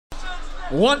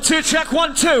1, 2, check,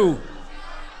 1, 2.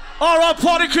 Alright,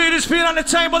 party crew is being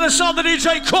entertained by the sound of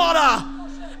DJ Carter.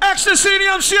 Ecstasy, the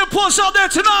MC and Pulse out there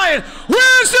tonight.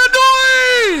 Where's the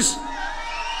noise?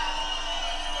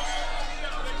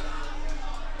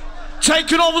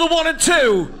 Taking over the 1 and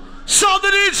 2. Sound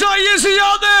of DJ Izzy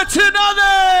out there tonight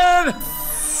then.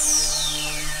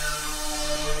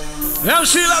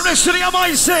 MC Letrix to the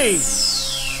MIC.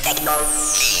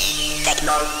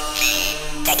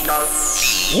 Techno.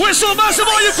 Whistle massive,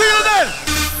 how you feeling then?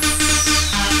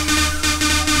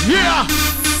 Yeah.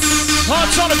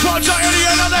 Hearts on the project at the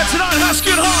end of there tonight,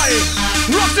 Haskin High.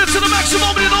 Rocked it to the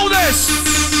maximum, you know this.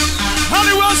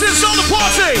 Halliwell's inside the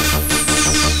party.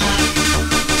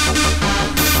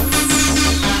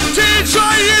 DJ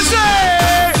Izzy.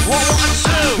 1, 1,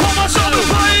 2. One more time the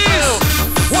bass.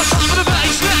 One time for the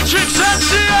bass, Letrix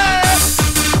MCA.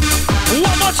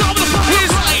 One more time for the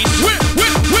bass.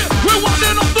 We're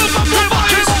winding up the bass.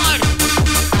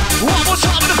 One more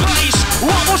time for the bass.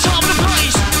 One more time for the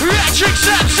bass.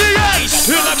 Letrix MCA.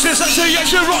 Letrix MCA,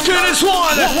 you're rocking this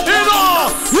one. In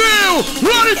all,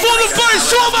 ready for the bass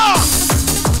drummer.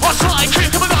 I try,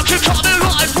 keep coming up, keep coming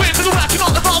alive. We're to the back,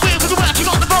 not the bar, we're to the back,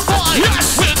 not the bar.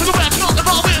 Yes, we're to the back, not the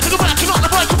bar, we're to the back, not the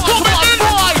bar. Come on,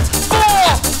 5,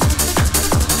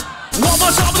 4. One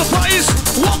more time for the bass.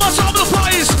 One more time for the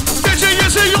bass. DJ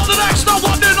Izzy on the next, not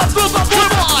winding up the bass.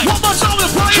 One more time for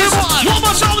the bass. One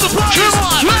more time for the bass.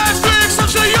 Letrix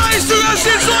MCA, to us,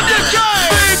 it's on your game.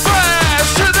 Big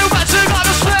bass, to the wet, to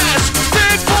the stairs.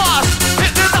 Big fast,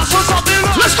 hit the nuts on something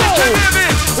right. Let's go.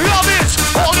 Love it,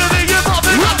 all of the above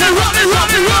it.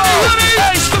 Ready.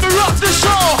 Ace, coming rock the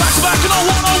show. Back to back and on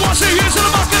 101, say here's in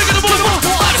the back, gonna get the ball.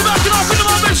 Back to back and off in the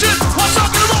mission. What's up,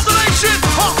 gonna rock the nation?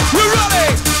 We're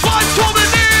ready. 5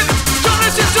 coming in. Turn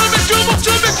it into the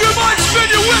make your mind spin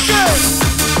your wicked.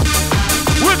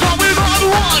 We're going on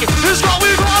 1. It's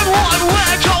going on 1.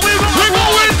 We're going on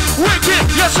 1. Wicked,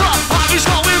 yes sir. He's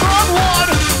going on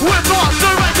 1. We're not the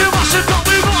regular massive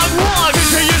going on 1.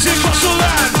 DJ Izzy across the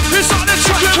land. It's on the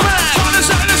chicken man. Trying to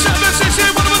set the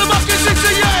 760. One of the bucket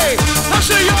 68.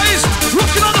 MCA's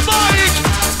rocking on the bike.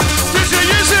 DJ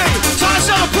Izzy trying to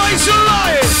set a place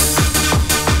alive.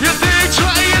 You DJ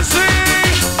Izzy.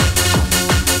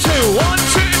 2, 1,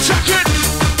 2, check it.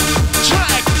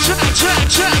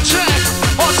 Check.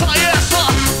 Oh, sir, yes, sir.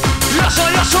 Yes,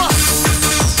 sir.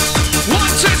 1,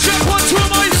 2, check, 1, 2,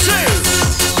 MIC.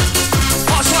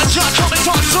 Oh, sir, Jack, coming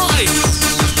on side.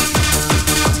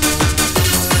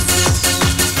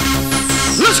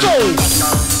 Let's go.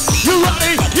 You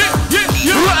ready? Yeah,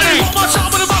 you ready? One more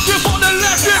time with the microphone, the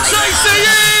Letrix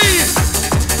ACE.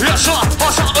 Yes, sir.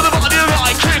 Oh, sir, with the body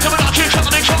right. Keep coming on, keep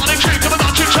coming on.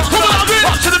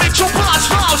 Up to the big jump, blast,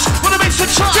 mouse. With the mix and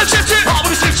charge. Oh,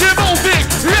 with the stick to moving.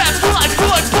 Left, right,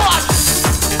 forward, back.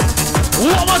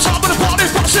 One more time with the party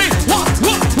posse. What?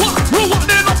 We're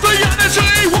winding up the energy.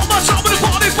 One more time with the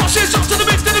party posse. Up to the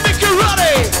big, get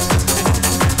ready.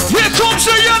 Here comes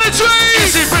the energy.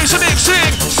 Easy brings the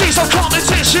mixing. See some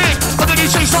competition. But then he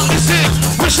takes like this thing.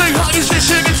 Wish they like he's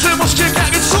missing. It's too much kick,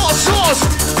 gagging sauce.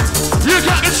 You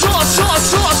gagging sauce.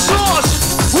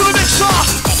 With a mixer.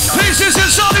 Pieces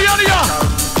inside the area.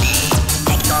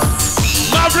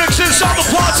 Mavericks inside the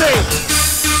party.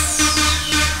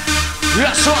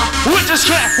 Yes, sir. We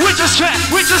just can't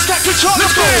control.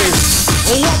 Let's go.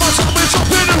 One more time, we're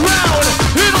jumping around.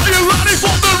 You know you're ready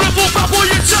for the ripple, bubble,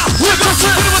 you tap. We're gonna do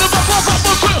with a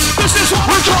bubble crew. This is what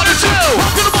we're trying to do.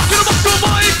 Back in the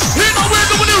mic. You know we're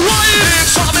doing it right.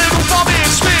 Mix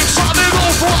something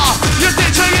over. You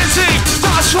DJ Izzy.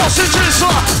 That's what's it is,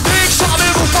 sir. Mix something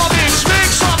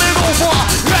over.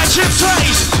 Let you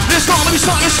taste. This gonna be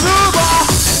something smoother.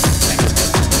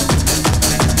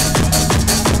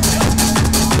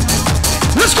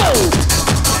 Let's go!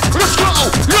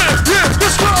 Yeah,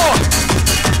 let's go!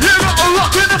 You gotta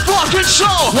rock in the fucking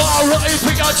show! Alright,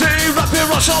 Big ID, rapping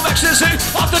rush on ecstasy.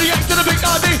 After the 8 to the Big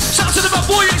ID, sounds to the bad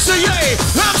boy MCA.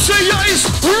 MCA's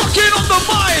rocking on the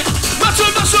mic. That's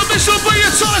a mission for you,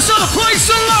 trying to set the place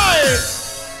alive.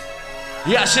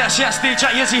 Yes,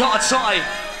 DJ Izzy hard side.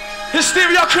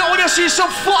 Hysteria, I want to see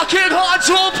some fucking hard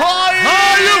top pie.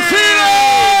 How you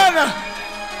feeling?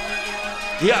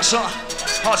 Yes, sir.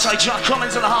 Hard-side Jack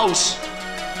Collins in the house.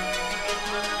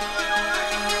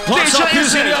 DJ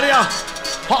Izzy.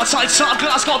 Hard-side Top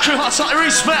Glasgow crew, hard-side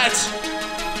respect.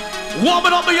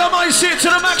 Warming up the MIC to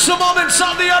the maximum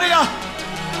inside the area.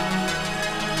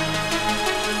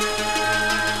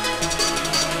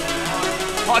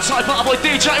 Hard-side bar boy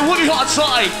DJ Woody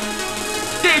hard-side.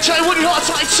 DJ Woody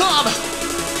hard-side Tom.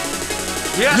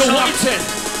 Yes, you're waiting.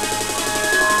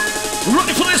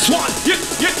 Ready for this one? Yeah.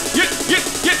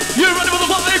 You ready for the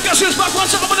vibe? Guess who's back?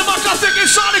 What's up with the mic? I think it's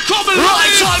Sonic coming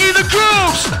right. Tiny the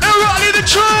grooves and Riley the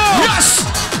truth. Yes.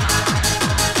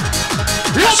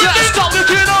 Yes, don't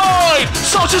look in eye.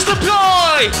 Soldiers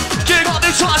deploy. Getting on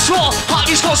the touch floor.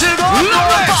 Hockey's causing on.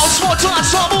 Bounce more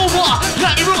dance on over.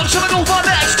 Let me run to the over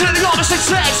next. To the opposite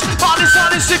sex. Body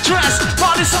sun is distress.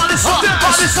 Body sun is up.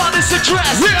 Body sun is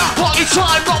distress. Party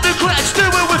time, not regrets. Do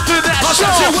it with finesse. I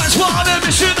said to West one on a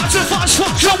mission. That's a fast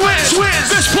fuck. Your wins.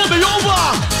 This pulled me over.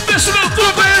 This is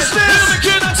the business. To the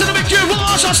Mickey, that's to the Mickey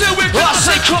Rush. I say wicked. I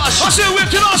say crush. I say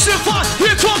wicked. I say fun.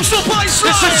 Here comes the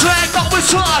baseline. It's a track, not with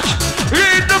talk.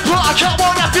 In the park, I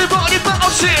want everybody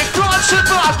bouncing, front to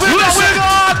back. We're going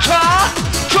on, car,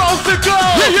 go for go.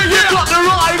 You got the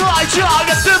right idea,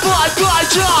 get the right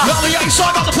idea. On the A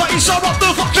side, on the play side, on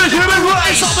the fucking human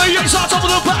race. On the A side, top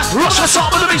of the back, rush us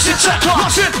up with the beast in check.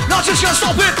 Rush it, now just gonna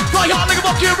stop it. Right hand, like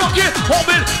a rocket, home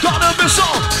in, got a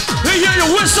missile. Hear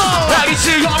your whistle.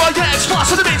 A-T-R-I-X,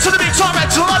 pass to the beat, time red,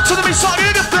 to the beat, side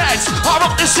in the fence. I'm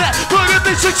up the set, bringing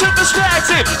this into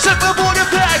perspective. Simple, more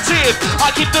effective.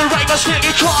 I keep the right.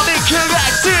 Getting calm and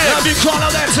collective. Have you caught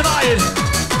out there tonight?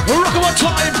 Rock one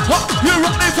time. You're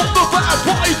running from the bad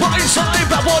boy by side.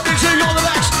 Bad boy DJ on the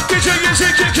next. DJ is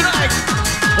in kick connect.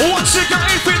 Once again,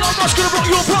 you feel like Rush gonna rock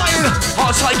your brain.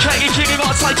 Hard-side Katie, kicking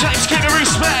hard-side James, king of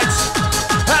respect.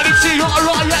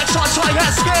 L-E-T-R-I-X, hard-side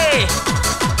Heskey.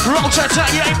 Roll to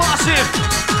ain't massive.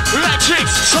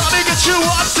 Letrix, trying to get you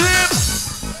active.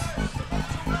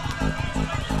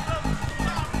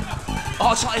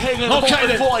 Hard-side hanging on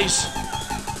the boys.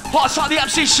 Hard-side the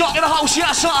MC shot in the house,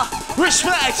 yes sir.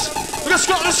 Respect. Let's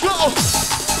go.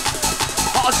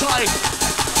 Hard-side.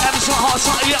 MC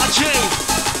hard-side ERG.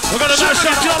 We're gonna mash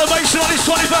up the automation on his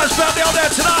 21st birthday out there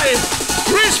tonight.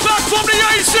 Respect from the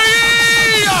ACE.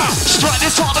 Straight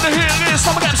this time of the hill is.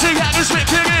 Some of MC hangers, big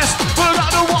killers. We're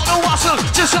gonna want to whistle.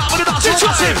 Just having a dance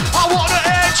to him. I wanna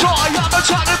enjoy. I'm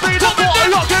trying to be the boy.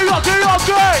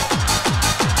 Okay.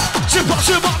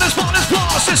 Ship on this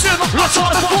blast. This is not on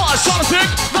the blast. Trying to think,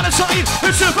 meditate,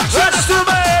 it's a back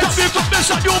estimate. Got this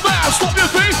on your mouth. Stop your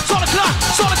feet, start a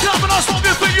clap, and I stop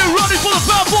your feet. You're ready for the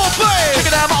bad boy play.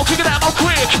 Kick it out,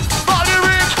 quick. Body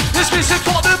ring, this music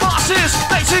for the masses.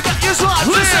 Make to get your life.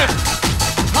 Listen,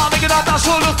 I'm making up now,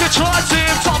 so look at try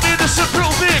team. Tell me this is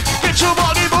proving. Get your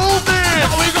body moving.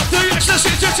 Now we got the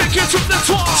ecstasy to take you to the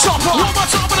 12. One more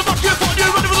time in the bucket, but you're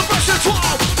ready for the pressure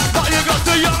 12. Now you got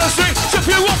the honesty, tip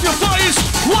you off your face.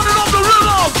 One of the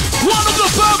rhythm, one of the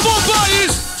bad boy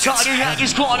plays. Tiny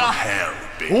Yankees corner.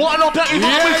 One of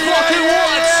everybody fucking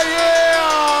wants.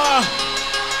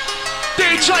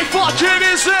 DJ fucking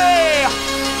is here.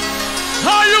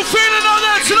 How you feeling out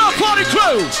there tonight, party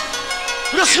crew?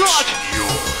 Let's rock.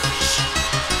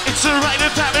 It's a rain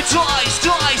of paradise,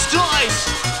 dice.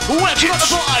 Working on the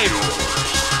vibe.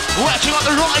 Working on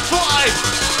the right vibe.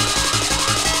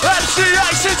 MC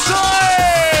Ace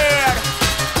inside!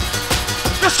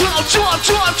 Let's go! Jump!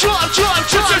 Come on! Jump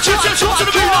to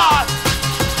the beat!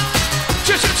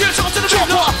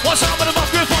 What's up with the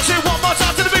muffin? One more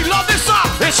time to the beat! Love this song!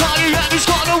 It's Honey and he's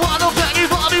got the one of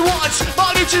anybody wants.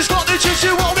 Money just got the chicks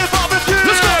you won't if I refuse.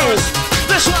 Let's go!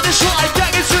 This one is right,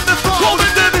 gang is in the phone.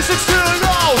 Holding the music's too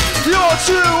low. You're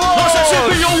too old. What's that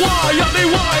shit your why? Yummy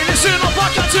why? Listen up, I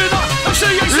can't do that. MC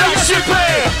Ace, get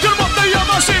him up the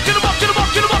MIC, get him up.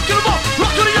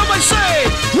 Rock on the MIC.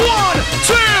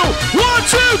 1,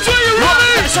 2, 3, you ready?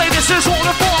 They say this is all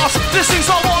the boss. This is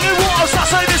not what it was. I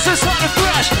say this is like a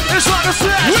fresh. It's like a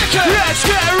set. Let's get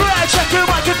red. Check your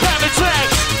mic and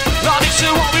text. Now this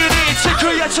is what we need to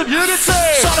create some unity.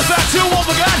 Sound effect to one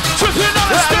again. Tripping on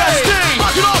the stage.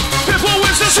 Back it up. People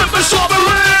wins the super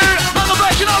strawberry. Man, I'm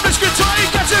making up this guitar.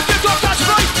 Catch it, kick off, catch a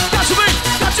beat. Catch a beat.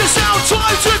 Catch a sound.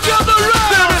 Time to get the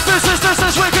rest. This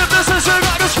is wicked. This is a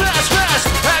kind of fast.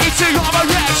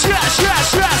 A-T-R-I-X. Yes.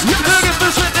 Look at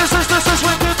this wicked. This is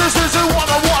wicked. This is a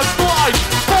 1-on-1 fight.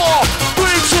 4, 3,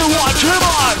 2, 1. Come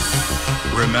on.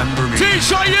 Remember me.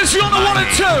 DJ is on the 1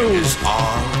 and 2. Is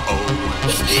R.O.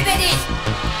 Ich liebe dich.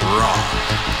 Raw.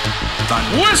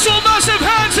 Whistle massive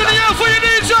hands in the air for your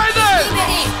DJ then. Ich liebe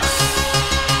dich.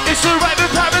 It's the rain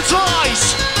of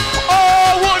paradise.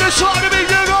 Oh, what a time to be you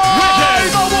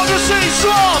guys. I want to see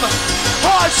some.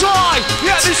 High time.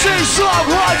 Yeah, this is some.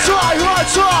 High time.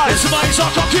 It's amazing.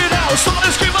 I'm talking now. Start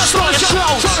to scream. Start to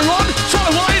shout. Try to run. Try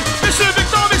to wine. Mr. Big,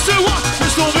 no, Mr. What?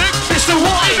 Mr. Big. Mr.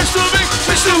 White. Mr. Big.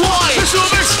 Mr. White. Mr.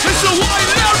 Big. Mr. White.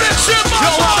 Lyrics in my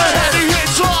mind. You're a heavy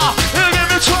hitter. You're in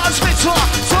the transmitter.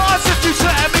 Times 50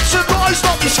 mix and noise.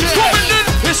 Don't be scared.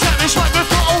 It's Amish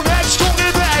microphone. Next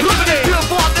talking back. You're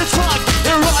on the time.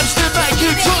 It rhymes to make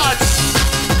you dance.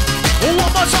 One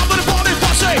more time with the body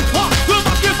posse. 1,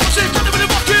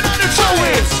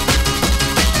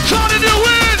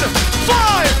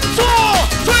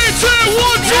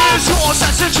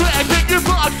 sense of dread, pick your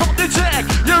blood from the deck.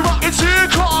 You're rocking to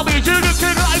call me, you're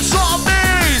looking like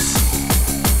zombies.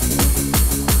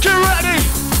 Get ready,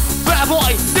 bad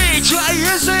boy, DJ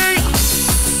Izzy.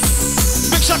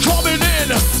 Mixer coming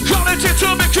in, coming to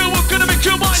make you, we're gonna make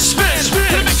your mind spin.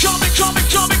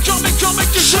 Gonna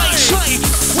make you shake.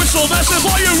 Whistle massive,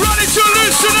 are you ready to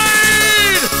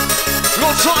hallucinate? No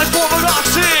time for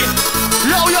relaxing.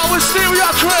 Yo, Histeria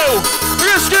crew,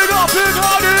 let's get up and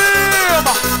on him.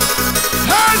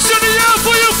 Hands in the air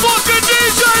for your fucking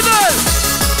DJ then.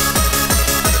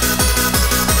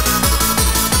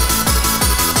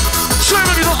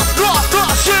 Shimmy it up,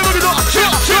 shimmy it up,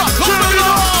 shimmy it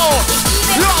up.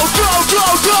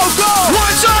 Go.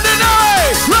 What's on the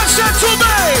night? Listen to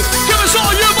me. Give us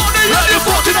all your money and your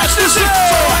fucking ecstasy. So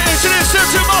right into this,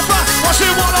 into my back. I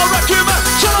see what I recommend.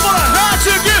 Tell them what I had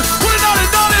to give. Put it on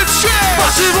in shit.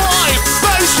 Massive vibe,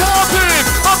 bass pumping.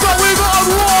 I'm going on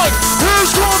one.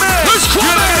 Who's coming?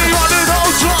 You're running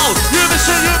all down. You miss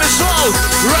soul.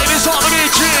 Rain is on the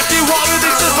gym. You want it,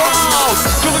 it's evolved.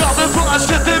 Coming up and blast,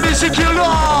 get the music you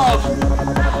love.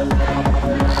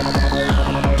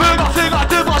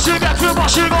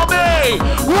 Rushing on me.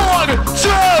 1, 2.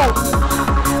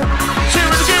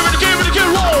 Give it,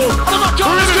 roll. I'm not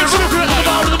going to get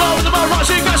the ball,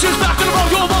 rising gashes back in the ball,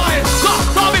 your mind.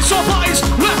 Love it, so bodies.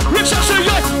 Rips out, say,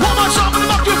 yeah. One more time in the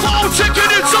microphone, taking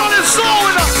it on its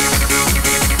own.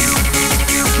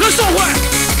 Let's go, wet.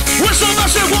 Whistle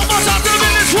massive, one more time, 2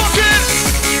 minutes walking.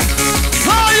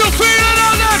 How you feeling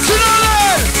on that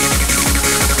tonight?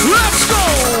 Let's go.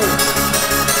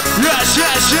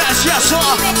 Yes, sir.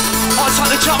 I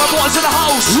take the drummer boys in the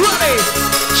house. Ready?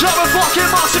 Drummer fucking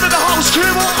massive in the house.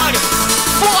 Come on.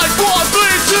 5, 4, 3,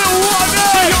 2, 1, go.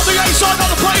 Be on the A side, on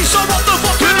the play side, on the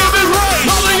fucking living race.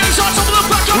 On the A side, top of the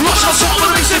back, rush on top of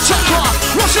the basic checker.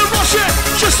 Rush it,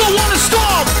 just don't want to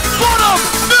stop. Bottom,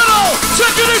 middle,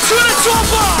 taking it to the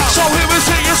topper. So here we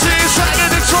see you setting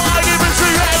it trying, even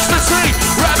see your ecstasy.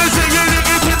 Rabbits in your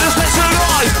in this place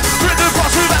alive. Bring the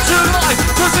bossy back to life,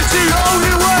 cause it's the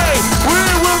only way we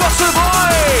will not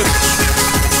survive.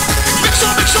 Mix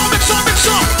up. We're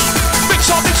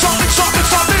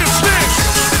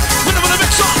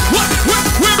mix up.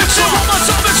 We're mixing one more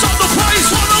time, mix up the place.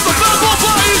 One of the bad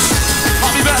boys.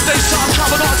 Happy birthday, son,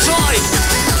 coming outside.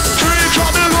 Cream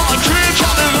coming on,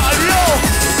 yo.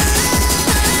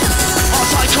 Hard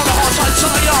tight,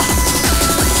 tell ya.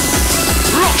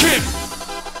 Rockin'.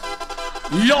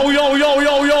 Yo.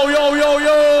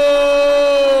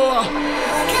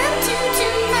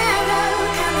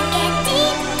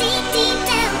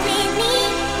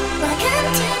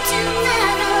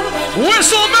 We're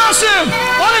so massive!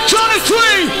 On the count of 3!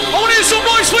 I want to hear some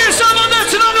noise for yourself on that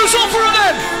tonight. Who's on for it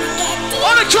then?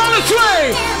 On the count of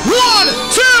 3! 1,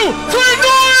 2, 3,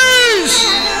 noise!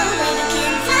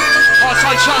 I'll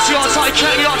take Chelsea, I'll take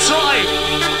Kenny, I'll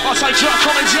take Jack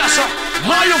Collins, yes sir.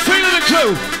 How you feeling the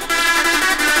crew?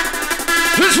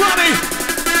 Who's ready?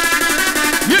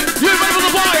 You ready for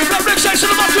the vibe? That Rick says to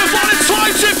the microphone, it's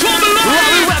time to come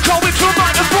alive! We're coming from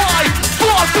 9 to 5!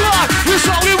 Blood, we're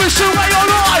slowly wishing away our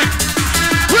life!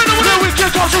 The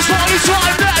wicked goes a slowly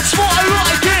time, that's what I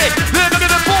like it. Living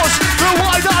in the boss, the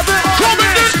wide eye, the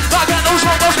obvious. I got those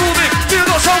numbers moving, feel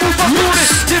those homies for moving.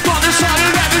 You've got this side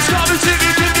and that is coming,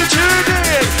 singing, can you tune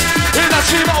in? In that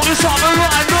team on this summer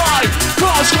night,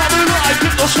 cars coming live,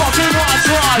 get those fucking lights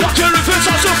right. Like your infants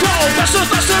out to flow, that's the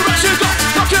rest you got.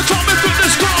 Like your coming through the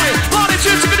sky, why did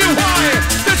you take a new high?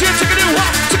 Did you take a new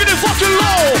high, take a new fucking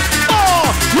low? Oh,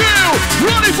 you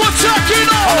running for taking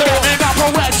off.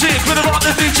 Poetic, with a rock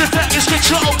the feature that is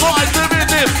controlled by the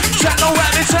rhythm. Techno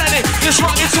entertaining, it's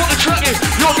rocking to the cranking.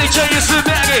 Your DJ is the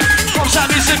magnet. From sound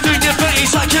music through your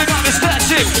face, I cannot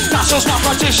aesthetic. That's just my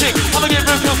partition. I'm a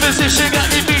given good physician,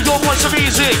 let me be your voice of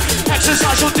music.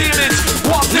 Exercise your demons,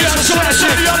 one thing's for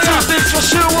certain, two things for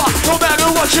sure. No matter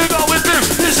what you go with them,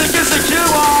 music is a cure.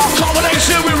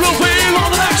 Combination with real feel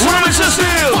on the next one, it's a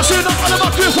steal. Pushing up on the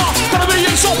microphone, gonna be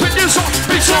in so pit,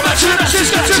 beat so much, that's just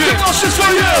getting lost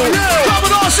for you.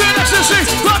 Dominance in ecstasy,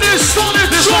 that is solid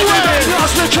drawing.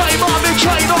 Lost the K-Not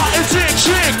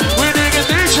addiction. Winning a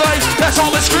DJ, that's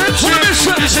all the scripture.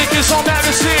 Music is on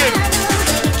magazine.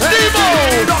 Nemo,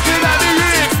 knocking at the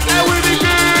ring, and we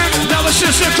begin. Now it's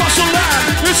just across the land.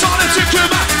 It's on the ticket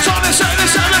back, it's on the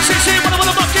 766. One of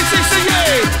the buckets,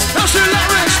 68. That's the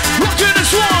lyrics, rocking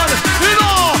this one. In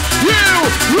all, you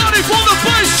ready for the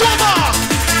bass drummer?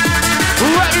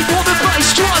 Ready for the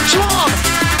bass drum.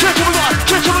 Kick him on.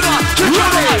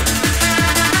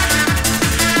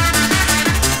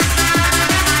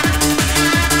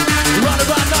 Run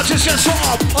around now, just get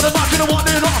up. On the back of the one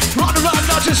in off. Run around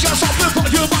now, just get up. We'll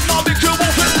put you back now, make you move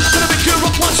it. Gonna make you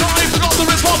rock one time.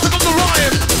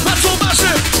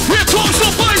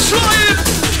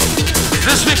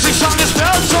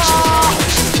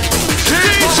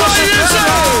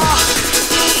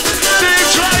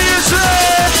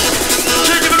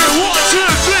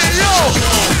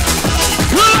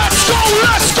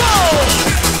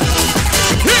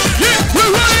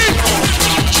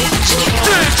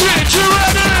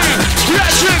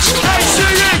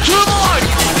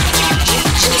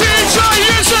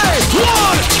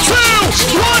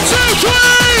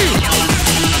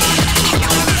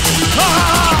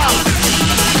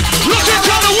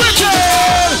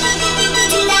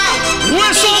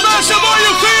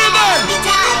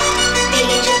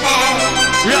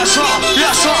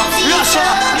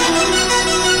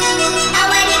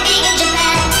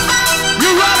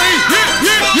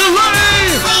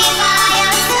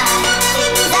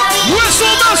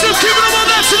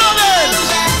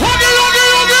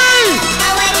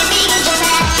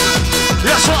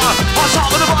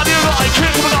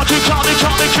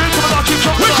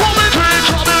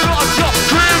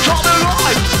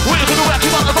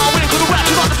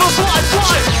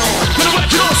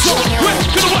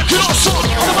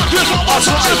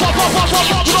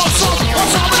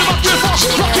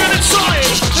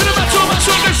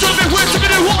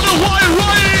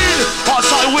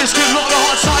 Whiskey, not the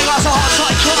hot side, that's a hot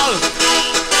side club.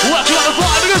 Working on the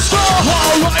vibe in the store.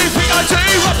 Alright, VID,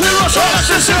 rapping Rush,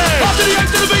 SSC. After the end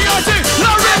of the VID,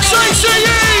 Letrix, ACE.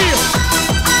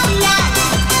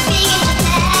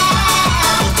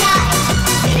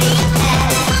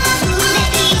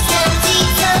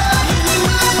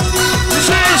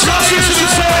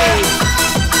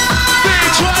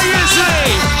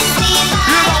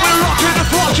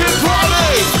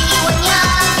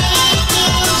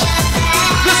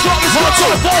 What's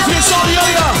up, both in Saudi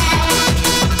Arabia?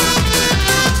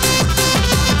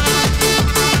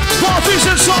 Both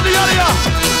in Saudi Arabia.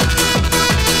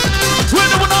 We're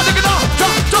the one out there,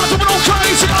 don't do no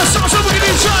crazy. I saw something in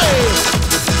DJ.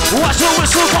 What's the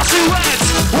whistle, what's the rent?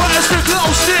 Where's the glow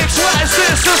sticks? Where's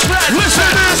this suspense?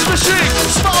 Listen to this machine,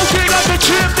 smoking like a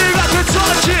chimney, like a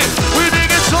touch it. We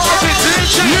think it's all been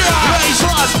teaching.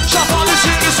 Razors, shop on the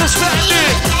shit is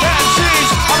suspended. MCs,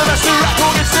 all the rest of the rap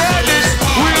on its standards.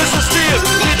 Wheels of steel,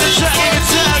 in the jagging and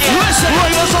tagging. Listen,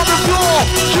 raiders on the floor,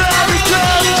 carry.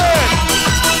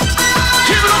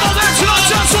 Keep it up on there tonight,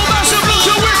 dance all massive, look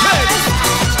at wicked.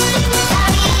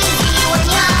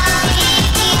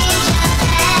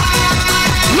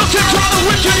 Looking kind of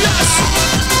wicked, yes.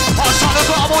 I'm trying to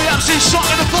got my MC shot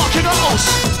in the fucking house.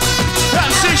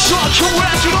 MC shot, come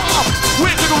where you are.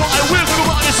 We're to the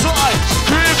right inside.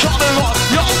 Cream coming right,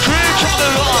 yo, cream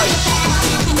coming right.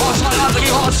 Hard side, I'm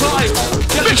looking hard side.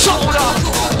 Get big shoulder.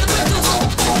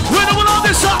 We're the one on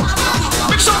this up.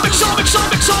 Mix up.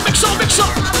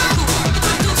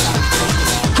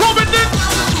 Coming in.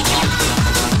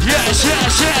 Yes.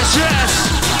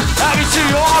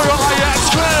 AGT-RIX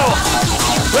crew.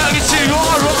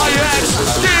 AGT-RIX.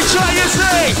 DJ is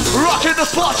rocking the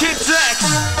fucking decks.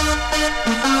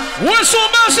 We're so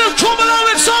massive, coming out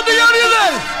in Saudi Arabia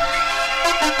then.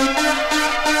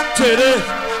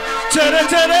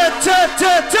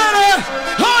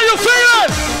 How you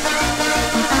feeling?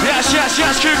 Yes,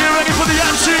 keep you ready for the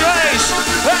MCAs.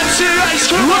 MCAs,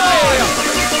 come on.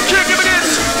 Keep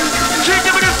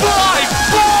giving it 5,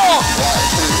 4.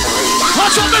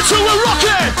 That's on the two, we're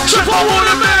rocking. Trip I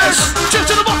wanna miss. Chip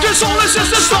to the buckets, all this is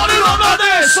the starting on like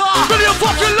this. Million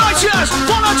fucking lights, yes.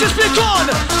 Why not just be gone?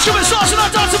 Skipping stars and I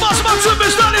dance to my trip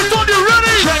is ready. Thought you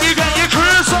ready? Can you get your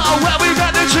cruise on? Where we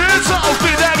got the tunes on?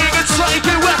 Be there, you can take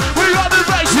it where we are the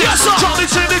race. Yes, sir.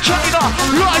 Johnny's indicator.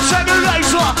 Right, check a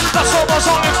laser. That's all my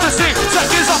song ecstasy.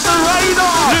 Take us off the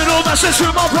radar. Little message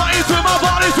through my brain, through my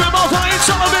body, through my veins.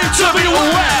 Tell me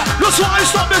aware. Looks like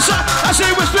stop this up. As he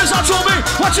whispers out to me.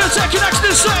 What you taking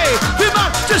ecstasy? The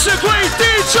man disagree.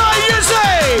 DJ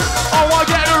Izzy. Oh, I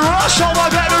get a rush.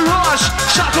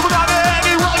 Shut up about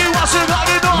anyone who wants to got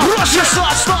it on. Rush your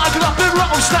side, start up and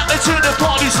roll. Snap it to the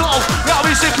party's low. Now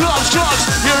he's in clubs, drugs.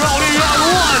 You're only on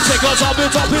one. Take our time,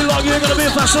 build up, be long. You're gonna be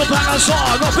a fashion back and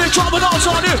song. Not big trouble on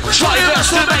you. Try your best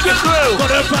to make it through. But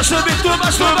the best of it, the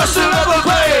best to ever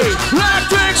be.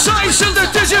 Letrix, Ace, and the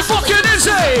DJ fucking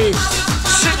Izzy.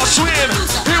 Sink or swim,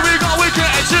 here we go, we're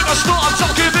getting to the start, I'm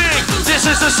talking big. This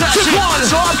is the section,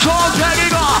 so I'm calm,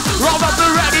 pegging off. Roll up the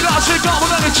regular, shit going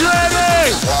on the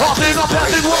journey. Hopping up,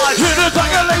 heading wide, hit it back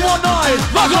at late one night.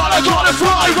 My God, I got it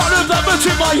fried, running them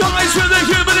between my eyes with a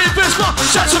human in fist.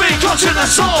 Set to me, touching the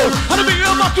soul. And to be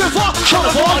a microphone,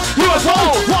 colourful,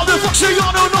 UFO. What the fuck's he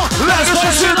on or not? Let's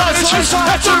face it, I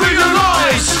had to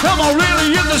realize. Am I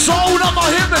really in the zone? Am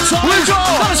I hypnotized? We go,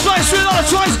 out of space without a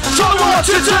trace, show what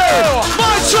to do.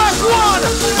 My track 1,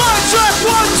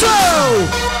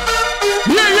 2.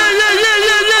 Yeah.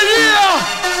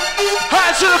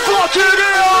 Hands to the fucking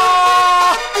air.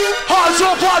 Hands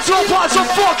up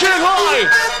fucking high.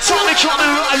 Tommy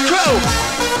coming right through.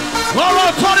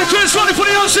 Alright, party crew's ready for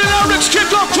the ocean. Letrix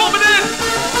kicked off, coming in.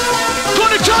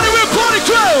 Connie County with party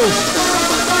crew.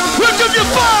 We'll give you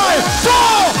 5,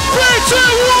 4, 3, 2,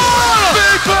 1.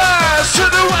 Big bass to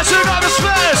the west, you got the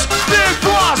space. Big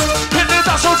blast, hit the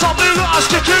dance on top of the last.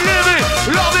 Kick it,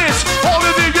 love it.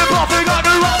 Holding me, you're bumping like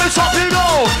a rabbit, top it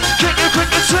all. Kick it,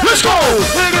 quick and take. Let's go.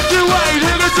 Hit it the way,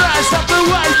 hit it dance, step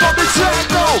away from the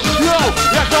techno. Yo,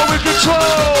 let go with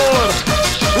control.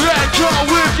 Let go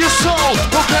with your soul.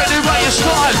 Okay, the way you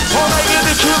start. All right, in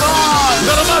the command.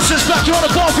 Got a message back on the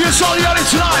bar for your Saudi Arabia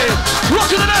tonight.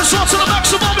 Rocking the dance floor to the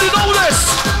maximum, you know this.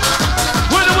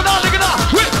 We're the one out there,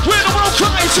 we're the one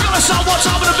okay. You gotta sound what's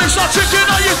up in the big start chicken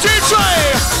on your DJ.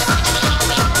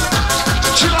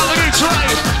 Chill out the DJ.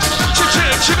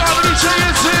 Chill out the DJ,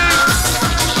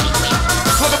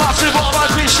 for the massive all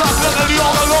right, be sharp, look at the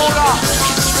all.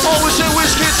 Always in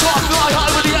whiskey, top, fly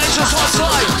high with the angels on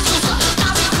side.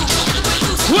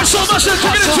 We're so Master,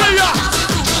 kicking it to ya.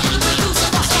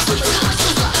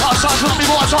 Outside, put me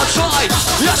boys outside.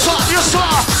 Yes, sir, yes, sir.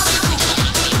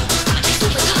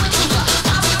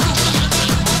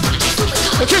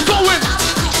 Keep going.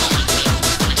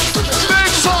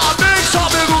 Mix up, big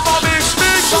over, mix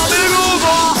up, big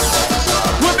over.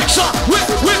 We're mixing,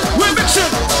 we're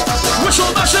mixing.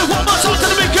 Whistle massive, one more time to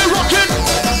the big game rocking.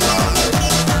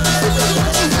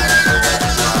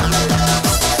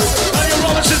 Eddie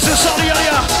Robinson's inside the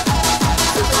area.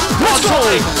 Let's go.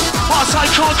 Outside,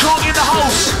 Kong in the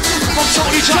house. From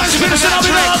Tony Jackson to the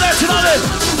Letrix.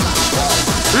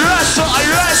 Yes, sir,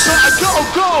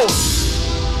 go.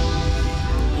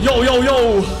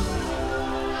 Yo.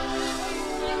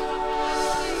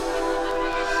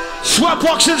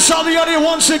 Sweatbox inside the area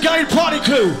once again, party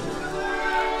crew.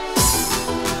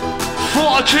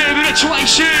 For king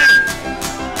situation.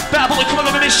 Bad boy coming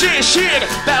up in this shit.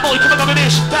 Bad boy coming up in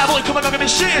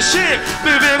this shit.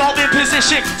 Moving on in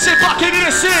position. Sit back in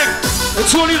here, sing.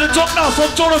 It's only the doc now from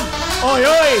Durham. Oi.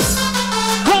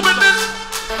 Coming in.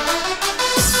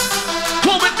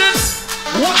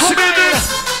 Once again.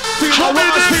 Feel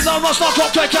the master,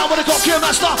 cocktail count with the cocktail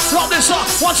master. Love this up,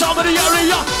 one time in the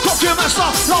area. Cocktail master,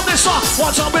 love this up. One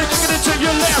time we're kicking it to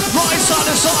your left, right side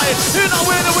to side. In the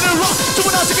winner with a rock,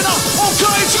 doing that together.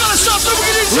 Okay, you gotta stop, so we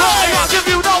can enjoy. I'll give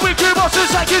you no wicked buses,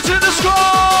 take it to the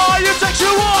sky. It takes you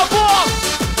up.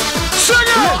 Sing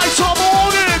it! Right time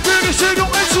on in, biggest single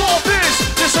into office.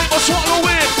 This ain't my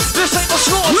swallowing, this ain't my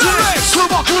snorting.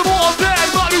 Come on, then,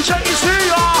 Money J is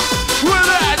here. With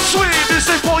that sweet, this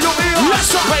ain't for your ear.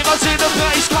 Ravens in the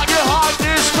place, got your heart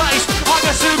in space. I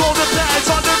guess you roll the pads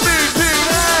on the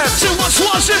BPM. So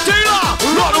what's it, dealer?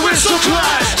 Not a whistle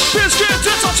clash. This kid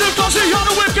did such a cosy on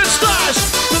a wicked stash.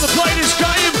 To the play this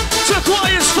game, to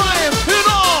quiet his flame. In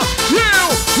all,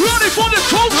 you ready for the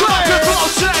cold Like a game?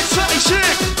 protect, say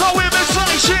shit. No women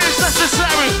say shit's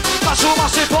necessary. That's all my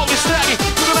shit, hold me steady.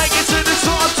 Gonna make it to the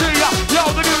top to ya. Yo,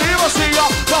 look at me, I see ya.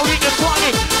 Don't get your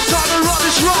funny. Time to run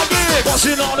this rocket.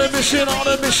 Buzzing on a mission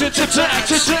to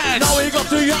dance. Now we got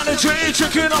the energy,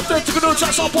 checking up the technical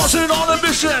tracks. I'm buzzing on a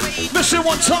mission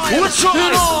one time. One time.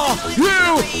 In all, you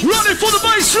ready for the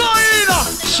baseline?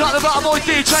 Shout out Bad Boy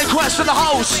DJ Quest in the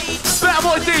house. Bad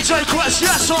Boy DJ Quest,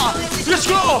 yes sir. Let's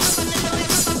go.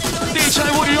 DJ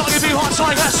Woody on your hot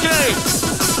side, Heskey.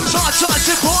 Time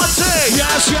to party.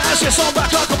 Yes, I'm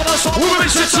back up, coming on strong. We're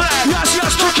mixing it.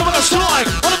 Yes, coming on strong.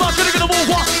 On the mark,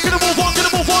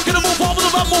 gonna move on with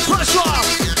a lot more pressure.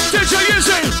 DJ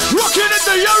Izzy, rocking in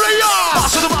the area.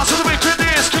 Master the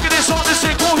wickedness, kicking this on the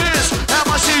single hits.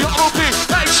 MIC-ROP,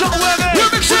 H-O-N-A.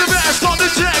 We're mixing the best on the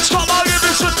decks, come on, give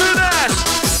me some finesse.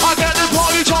 I get the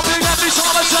party jumping every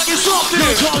time I take it something.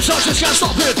 Here comes us, just can't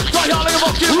stop it. Right out like a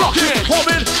rockin'.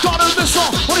 Holding, got a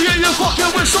missile. Wanna hear you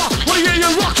fucking whistle. Wanna hear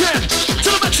you rockin'. To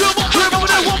the next room, rockin'. Over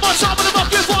there, one more time in the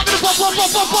bucket. Fucking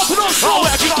pop, and on I'm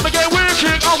working on the get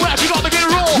wicked, I'm working on the get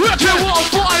raw. You won't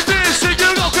find this, if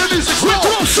you look at music raw.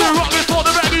 So rockin' for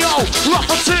the radio, rock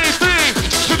for TV.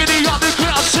 Bringing the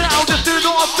underground sound, just do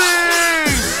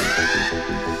nothing.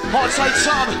 Hot take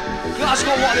some,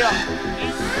 Glasgow Warrior.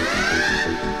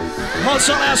 Hot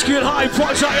Sun asking hi,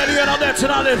 Project Idiot on there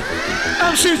tonight.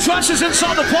 MC Trash is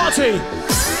inside the party.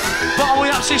 But we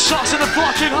actually shots in the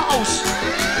fucking house.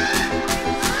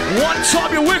 One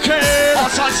time you're wicked.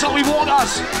 Hot take some, we want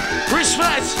us.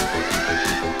 Respect.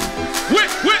 We're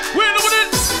doing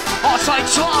it. Hot take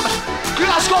some,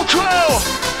 Glasgow crew.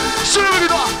 Shooting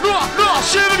it up,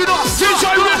 shooting it up. DJ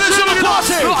Witness in the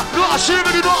party.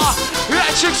 Shooting it up.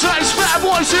 Letrix says Bad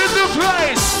Boys in the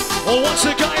place. Well, once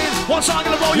again, once I'm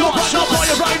gonna roll your brain, not blow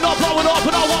your brain, not blowing up,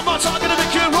 and I want my time, gonna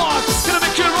make you rock, gonna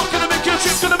make you rock, gonna make you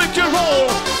trip, gonna make you roll.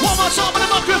 One more time in the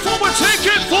microphone, we're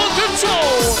taking full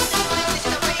control.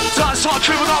 Dance our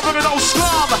crew, we're not bringing no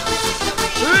scum.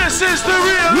 This is the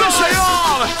real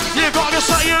lion. You gotta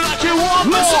say it like you want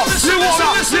more. You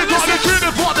gotta keep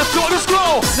it, but the floor is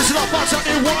glow. Listen up, my time,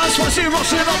 you once, wanna see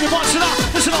rushing up, you want it up.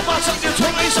 Listen up, my time, you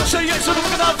twice, I say yes to the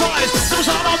fucking advice. There was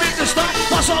how I make this stop,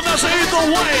 my song, I say either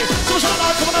way. There was how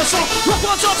I come on the song, rock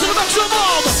one time to the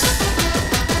maximum.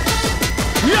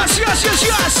 Yes.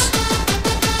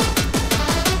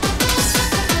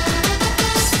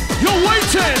 You're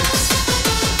waiting.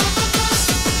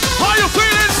 How you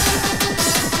feeling?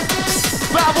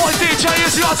 Bad Boy DJ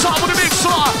is the on top of the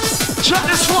mixer. Check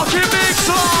this fucking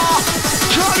mixer.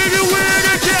 Can you win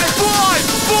again? 5,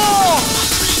 4.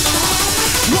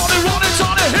 Running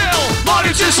down the hill.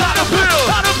 Money just had a pill.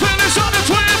 And the pill is on the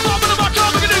twin. Bomb in the back,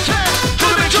 I'm gonna kick.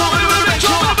 Gonna make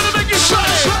you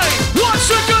straight. 1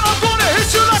 second, I'm gonna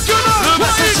hit you like an earthquake. The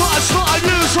best of times, not a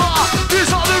user.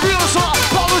 These are the real song.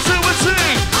 Follow to a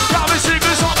team. Got me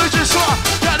secrets on the just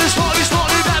get this far.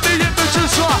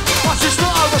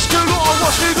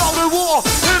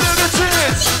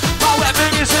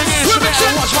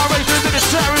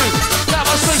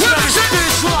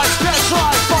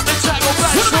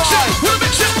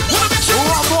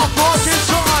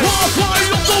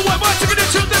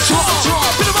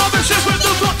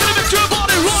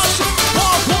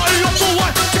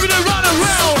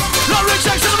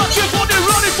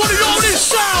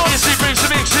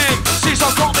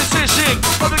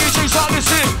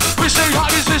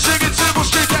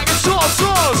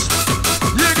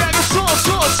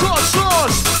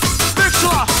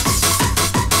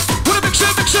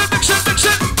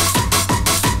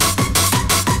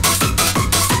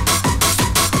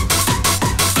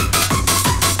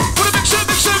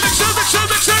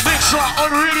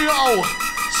 go.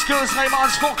 Skills name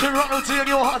man's fucking Ronald D and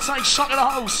your heart saying shut in the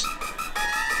house.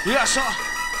 Yes, sir.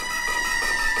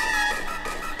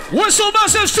 Whistle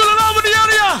massive still alive in the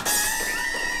area.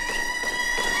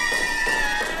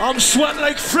 I'm sweating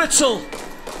like Fritzl.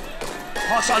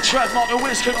 Outside Trev, Mark the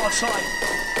Whiskey outside.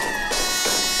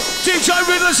 DJ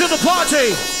Riddler's in the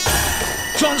party.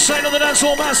 John Saint on the dance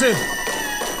hall massive.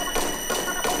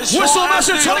 Whistle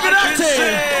massive trying to get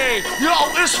active. Yo,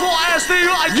 it's for SD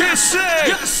I can see.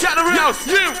 Yes. Get around.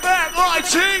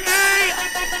 U-M-I-T-E.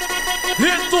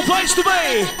 Hit the place to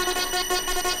be.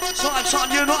 Time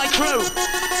Unite crew.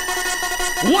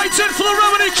 Waiting for the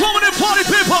remedy coming in, party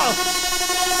people.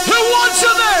 Who wants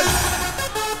it then?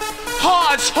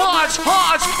 Hearts, drop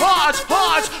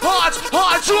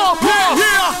off.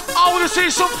 Yeah. I want to see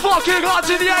some fucking hearts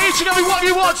in the air, each and every one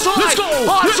you want tonight. Let's go.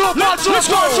 Hearts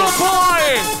up,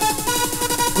 boy.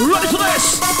 Ready for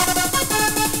this?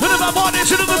 And if I'm on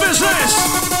into the business,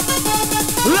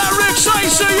 Letrix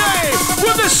ACA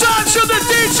with the sounds of the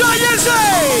DJ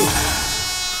Izzy.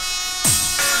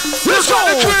 Let's go.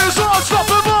 The crew's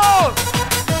unstoppable.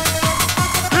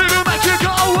 It'll make you go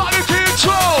out of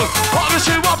control. I can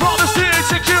see my brothers here,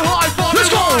 take you high. Let's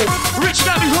go. Reach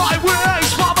down behind with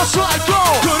ace by my side, go.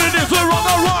 Good and if we're on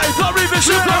the right, very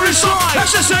vision, very side.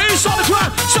 SSA is on the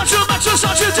ground, such a match,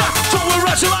 such a death. Don't we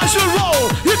rationalize your role?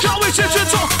 You can't wait to your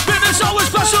top. Minutes always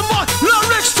passing by.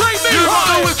 Letrix, take me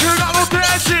high. We can have a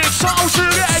dancing, so to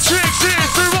get tricks in.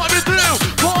 See what we do.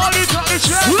 Party, party,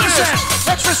 check. Listen.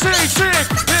 Ecstasy, sick.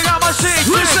 They got my sick.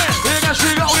 Listen. They got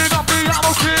she going up the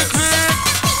ammo, click.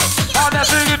 I'm that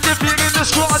big and dipping in the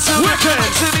squad to Wicked.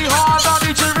 To be hard, I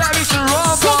need you ready to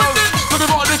rumble. Put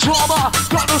them on the drama.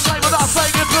 Got no say without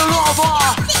faking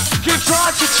palaver. Give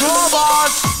time to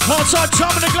traumas. Outside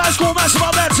Tom in the Glasgow massive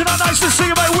out there tonight. Nice to see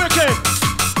you, mate. Wicked.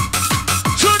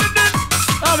 Tune it in.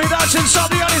 I'll be dancing inside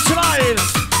the alley tonight.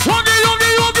 Wongy,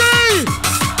 wongy, wongy.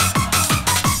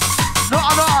 No,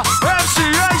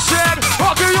 MCA said,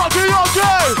 okay.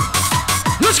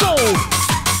 Let's go.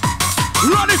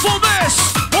 Ready for this.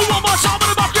 One more time in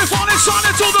the back, if on it, sign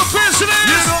it to the business.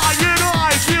 You know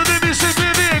I feel the music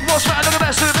living. What's better than the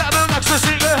best of better than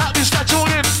ecstasy? Help me stretch all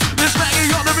in. This many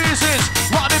got the reasons.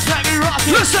 Running plenty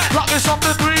rocking. Listen. Rocking some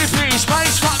the 3-piece.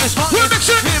 Space, practice, We're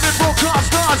mixing. Hearing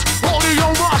broadcasters. Only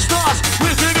your masters.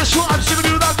 We're bigger shrubs.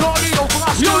 Giving you that cardio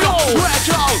blast. Yo. Where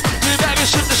go? You better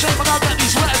shift the shape and I'll get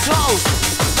these red clothes.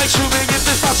 Make sure we get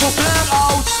this battle bit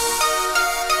out.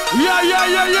 Yeah.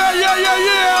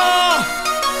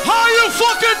 How you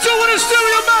fucking doing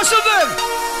Hysteria massive then?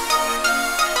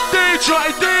 DJ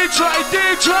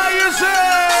is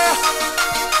here.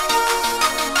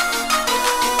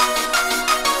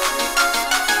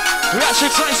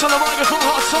 Letrix Ace on the microphone,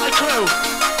 Outside crew.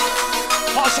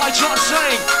 Outside John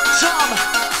saying, Tom.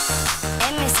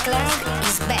 MS Clang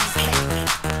is back.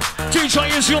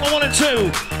 DJ Izzy on the 1 and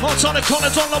 2. Outside the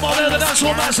corner, on the ball the dance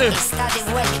floor massive. Está de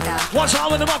vuelta. One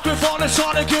time in the microphone, it's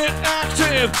trying to get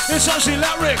active. It's actually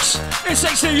Letrix. It's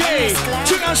ACA.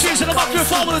 Two MCs in the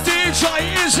microphone with the DJ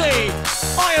Izzy.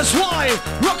 ISY,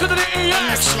 rocking to the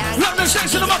EX. Letrix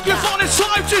Ace in the microphone, it's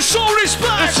time to show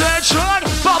respect. Attention,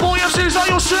 Bad Boy MCs at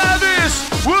your service.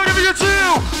 Whatever you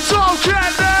do, don't get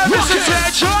nervous.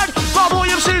 Attention, Bad Boy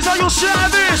MCs at your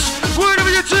service. Whatever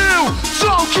you do,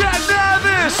 don't get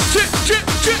nervous.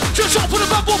 Just up for the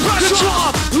bubble pressure.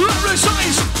 Letrix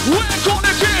Ace, we're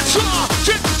gonna get ya.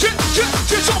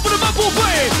 Just up for the bubble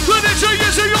way. The DJ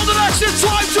Izzy on the next, it's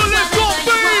time to lift your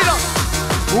feet.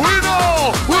 We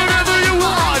know, whatever you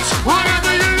want,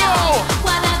 whatever you know.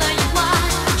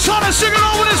 Trying to sing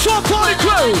along with this one party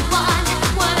crew.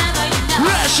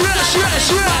 Yes.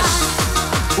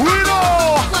 We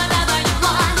know.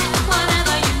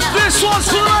 This one's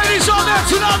for the ladies on there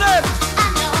tonight then.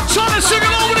 Trying to sing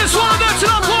along with this one there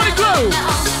tonight party crew.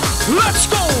 Let's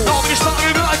go. Nobody's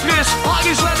starting like this. I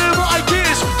just let them like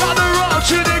this. Got the rock,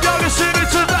 they go to sing it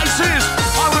to bases.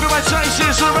 I would have my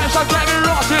chases, the rest I'm getting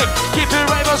rotted. Keep it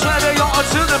ravers where they are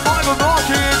until the Bible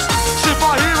markets.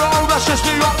 Superhero, that's just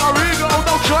me on my ego.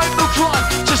 No crime, no crime.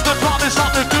 Just a promise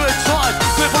of the good time.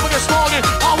 Before we get started,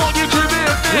 I want you to be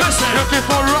a bit. Looking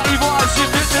for right vibes, you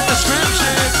fit the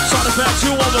description. Side effect,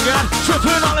 you all again.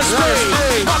 Tripping on the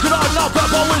speed. How could I not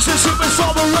bet on which the super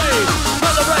sovereign?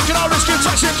 Let the record, I risk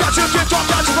protection. Catch you, get drunk,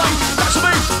 catch you, mate. Catch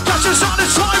me, catch us on.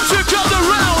 It's time to gather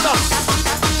round.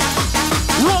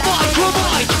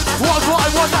 One right,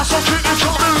 one that's on keep it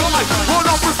coming right. One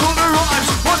up with all the rhymes.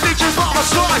 One DJ's by my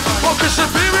side. Focus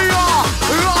Superior,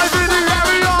 live in the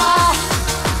area.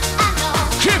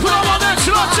 Keep it up on there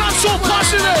tonight, I'm so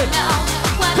passionate.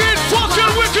 Being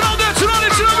fucking wicked out there tonight,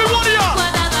 it's every one of ya.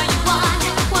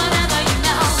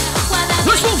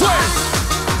 Let's move in.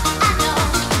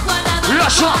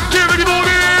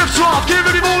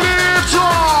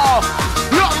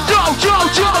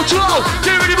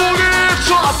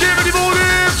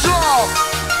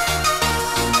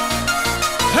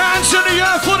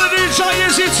 DJ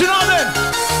Izzy tonight then.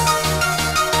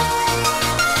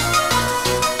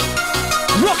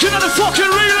 Rocking on the fucking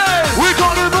relay. We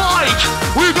got the mic,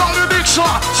 we got the mixer,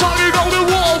 turning on the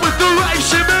wall with the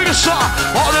racing mixer.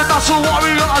 All the muscle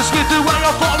warriors with the way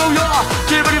I follow ya.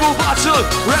 Give me more battle,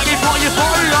 ready for your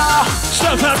fire.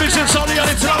 Step out, mix inside the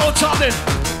other tonight, top then.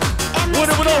 We're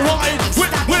doing alright,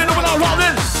 we're doing alright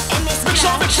then. Mix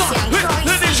up, the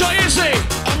DJ Izzy.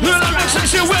 That makes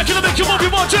sense, you're working to make you move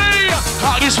your body.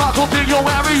 I just fuck up in your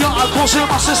area, of course it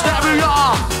must hysteria.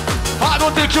 I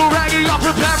don't think you're ready, I'm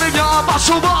preparing ya.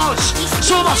 Muscle modes,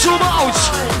 so muscle modes.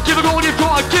 Give it all you've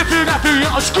got, give it everything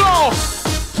else, go.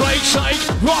 Break, shake,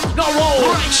 rock, no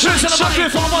roll. Listen to my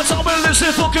grip, one more time, and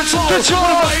listen for control.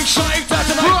 Break, shake,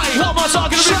 detonate. One more time,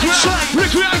 gonna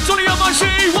recreate on the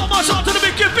MIC. One more time, to the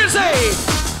big get busy.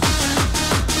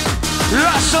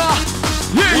 Yes, sir.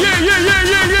 Yeah.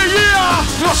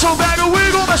 Not so bad, we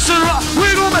gon' mess it up,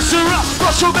 we gon' mess it up.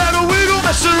 Not so bad, we gon'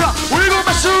 mess it up, we gon'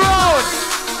 mess it around.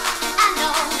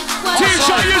 DJ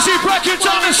Izzy breaking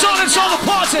down the silence on the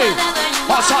party.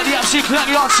 Outside the MC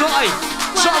clearly outside.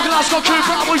 Some glass got crew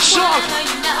but we shock.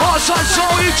 Outside so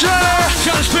EJ.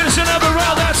 Just finishing every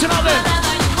round there tonight then.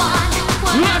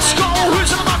 Let's go. Who's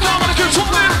in the back? I'm gonna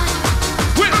control it.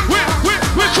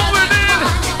 We're coming in.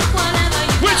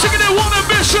 We're taking it one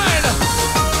ambition.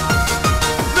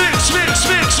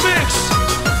 Mix.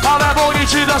 How that boy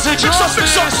EJ does it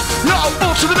justice. Yo,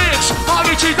 up to the mix. How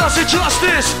EJ does it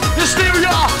justice.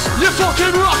 Hysteria, you're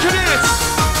fucking rocking it.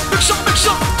 Mix up.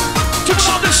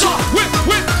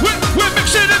 We're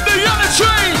mixing in the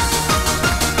energy.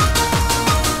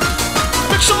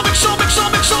 Mix up.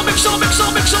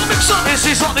 This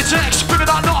is on the text, bringing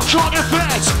that knock on your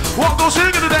face. What goes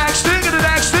in the next, thing in the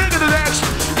next.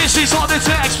 This is on the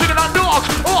text, bringing that knock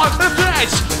on the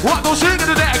face. What goes in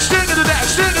the next, thing in the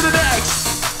next.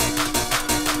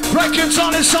 Breaking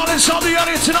down the silence on the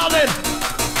audience tonight then.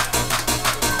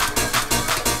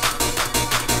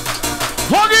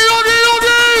 Huggy!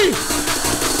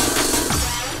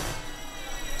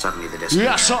 Suddenly the destiny,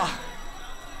 Yes, sir.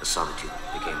 the solitude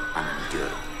became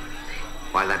unendurable.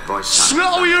 While that voice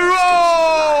Slow your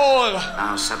roll!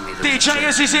 now suddenly the DJ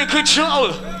is in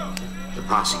control. the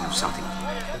passing of something,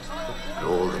 and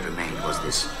all that remained was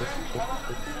this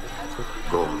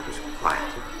gaunt, quiet.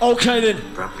 Okay then.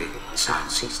 Abruptly, the sound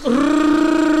ceased.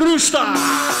 Rooster!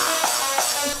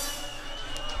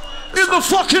 In the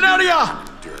fucking area!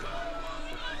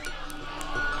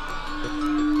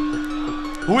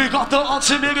 Unendurable. We got the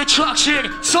ultimate attraction.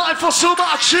 Time for some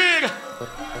action.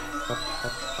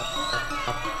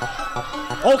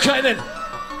 Okay then.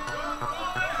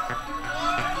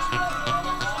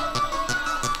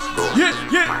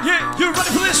 Yeah. You ready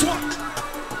for this one?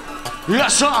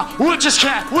 Yes, sir. We just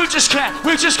can't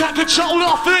control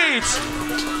our feet.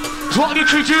 What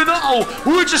could you know?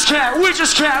 We just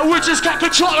can't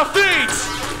control our feet.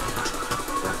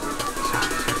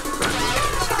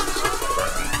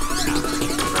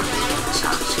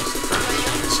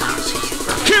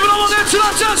 Keep it on there till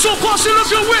that dance all posse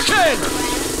looking wicked.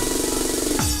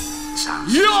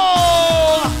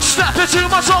 Yo! Step into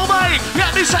my soul, mate.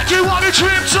 Let me take you on a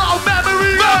trip to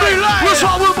memory lane. What's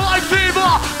wrong with my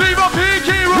fever? Fever peak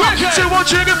hero. To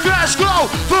watching a fast glow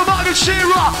from my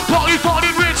Shira. Party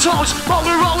fighting ringtones.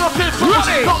 Roller up in front.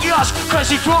 Not yours.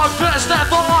 Crazy frog first and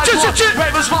for my watch.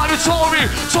 Ravens mandatory.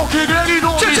 Talking any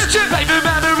noise. Favorite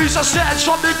memories are snatched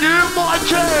from the new my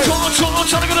game. Trying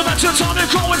to get a better time to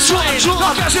go and train.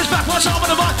 Now guess it's back, what's up in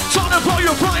the mind? Trying to blow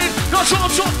your brain. Now trying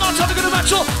to get a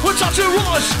better. We're touching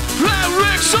rush.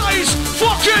 Letrix says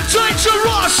fucking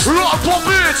dangerous. Right, pop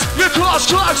it. Your class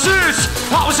classes.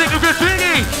 I was in a good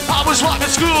thingy. I was right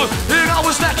at school. And I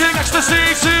was necking ecstasy.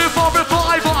 2, 4, and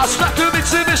 5. I stack them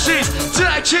into machines.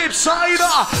 Take cheap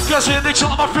cider. Cause in the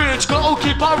top of my fridge.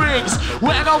 Goalkeeper rings.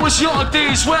 When I was young,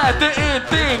 these were the in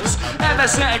things.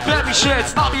 MSN, baby shit.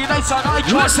 Nominates and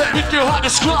icons. If you had a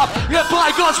scrub, your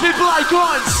bygones be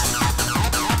bygones.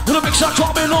 Gonna mix that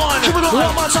coming on.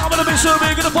 One more time, gonna be so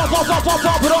big. Gonna pop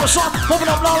it on the song. Popping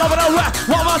up now, loving a rap.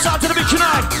 One more time to the big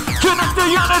connect. Connect the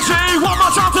energy. One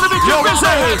more time to the big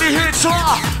busy. The hitter,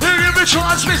 in the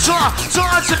transmitter.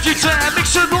 Dance if you dare.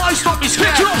 Mix and noise, stop me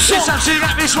scared. This MC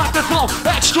at me swipe the flow.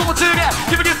 Extraordinary.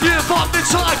 Giving you fear from the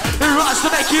time. It runs to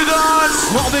make you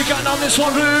dance. I'll be getting on this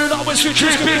one, rude. I wish you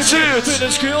could keep it tuned. Bit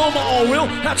of skill, but I will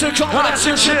have to come and have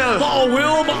to chill. But I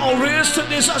will, but I'll risk to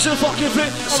this as a fucking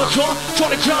thing. On the car,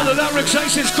 trying to crown the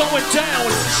Letrix is going down.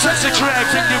 Sense a track,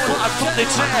 and you put a foot in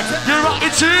tag. You're out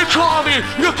into Carmi,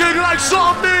 looking like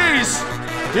zombies.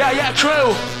 Yeah,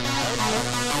 crew.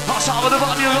 That's how the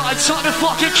bottom of your line. Time to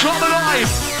fucking come alive.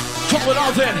 Come on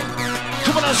out then.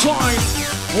 Come on outside.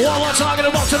 One more time,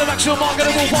 gonna rock to the maximum, I'm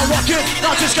gonna move on rocking.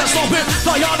 Now just can't stop it,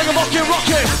 the yard nigga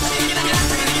rocking.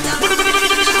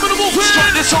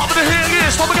 Straight to the top of the hill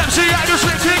is, from the MC and the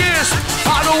slick thing is.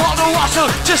 I don't want no hustle,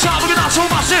 just having it out so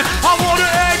massive. I want to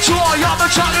enjoy, I'm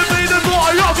the trying to be the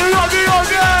boy, yogi.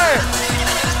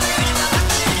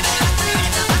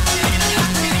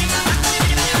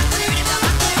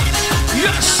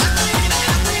 Yes!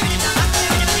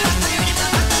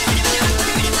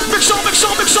 Mix on!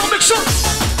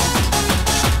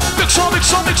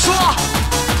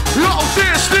 Yo,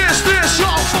 this,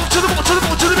 yo, fuck to the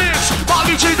mix. My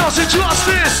DJ does it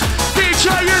justice.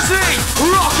 DJ Izzy,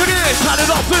 rockin' it. Plan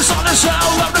it up, it's on the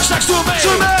sound, Letrix next to me.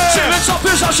 See it up,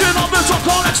 it's our shit on the top,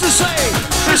 on ecstasy.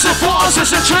 It's a force,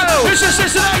 it's a chill. It's just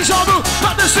this today's album,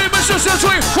 but the same is just a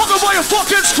dream. Walk away and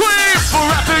fucking scream.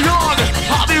 Forever young,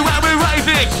 happy when we're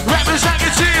raving.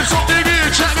 Representing teams of the new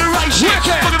generation.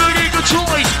 Wicked. Look at the legal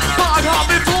choice, bad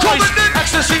hearted boys.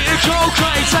 Ecstasy and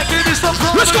cocaine, taking this the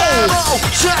front. Let's go.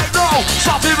 Techno,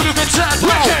 some people who've been tempo.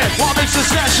 Wicked. What makes a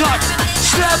session?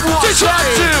 Step 1, step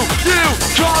 2, you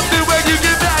can't do when you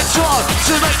get that on.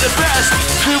 To make the best,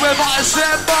 whoever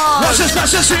assemble. What's this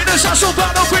message? See this actual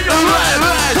battle, bring your red.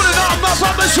 Put it on my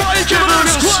promise, try and give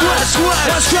it a square.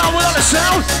 Let's go without a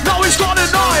sound, now he's got a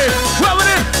knife. Wearing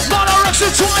it, my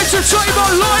direction, trying to save my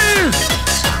life.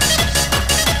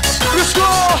 Let's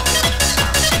go.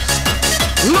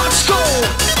 Let's go.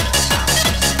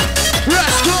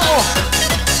 Let's go.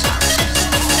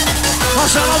 I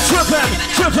said I'm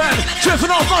tripping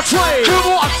off my train.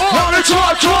 Come on the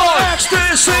drive, come on.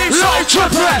 Ecstasy, so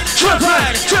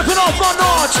tripping off my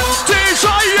nuts. DJ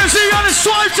Izzy and it's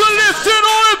time to lift it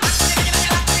up.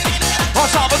 On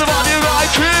top of the body, right,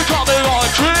 keep coming right.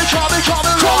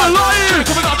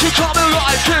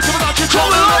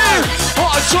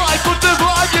 On time, put the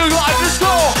body right, let's go.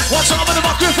 What's up in the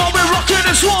microphone, we're rocking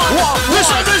this one. This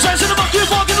represents in the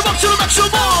microphone, get the rock to the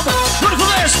maximum. Ready for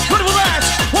this, ready for that.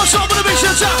 What's up in the big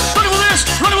shit tap? Ready for this,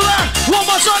 ready for that. One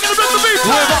more time, gonna bring the beat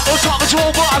back. We're up on top of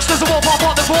 12 bucks, there's a wall pop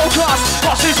on the broadcast.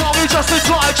 Bosses on me just to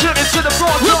try and tune into the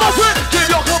broadcast. Give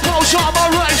your composure, I'm a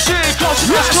racing, close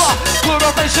to this club. Put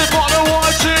a face in on the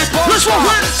one team. Let's rock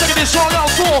it. Taking this song out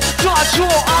for, drive to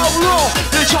outlaw.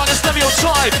 They're trying to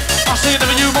stereotype. I see them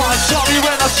in you mind, sorry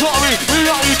when I'm sorry. We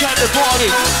know you get the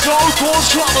body. Don't cause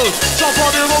trouble, jump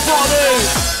on the body.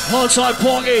 Hold tight,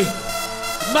 Porgy.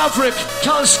 Maverick,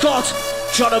 Cal Scott.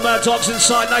 Shot of Mad Dogs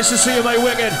inside. Nice to see you, mate,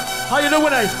 Wigan. How you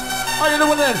doing, eh? How you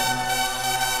doing then?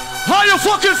 How you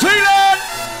fucking feeling?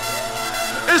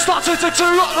 It's not to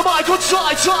rock the mic on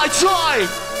tie.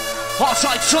 Hot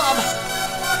side, Tom.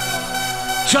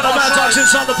 Shot of Mad Dogs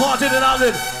inside the party in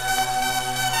London.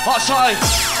 Hot side,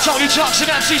 Tony Jackson,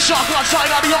 MC Shock, hot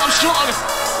side, Abby Armstrong.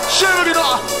 Shooting it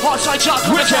up. Hot side, Jack,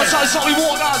 hot side, Zoe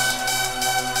Waters.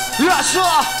 Yes, sir.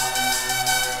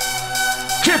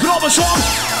 Keep it on the song.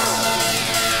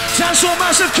 Dance all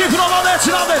massive, keep it on there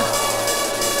tonight.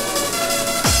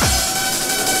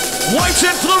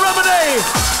 Waiting for the remedy.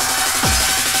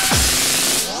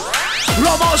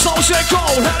 Robo's all shit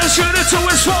cold, had to shoot it to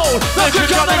his phone. They could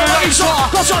come in a razor,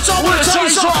 got shots on with a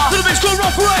taser. To the bitch gonna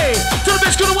run parade, to the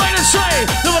bitch gonna wait and say.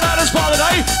 Never had this part of the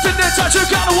day, didn't it touch you,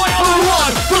 got away on the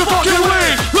run. For the fucking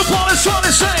wing, the pilot's trying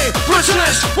to say.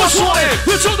 Prejudice, what's wanted?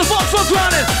 You took the fuck for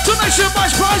granted. To make sure my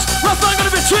price, left eye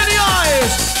gonna be between the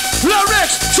eyes.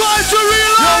 Letrix, trying to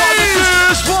realize.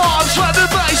 Goosebumps when the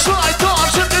bassline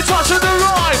dance and the touch of the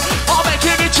rhyme. I'm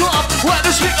making it drop when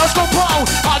the speakers go pound.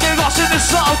 I get lost in the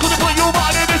sound, couldn't put your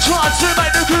mind in the trance to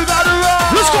make the groove out around.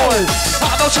 Let's go!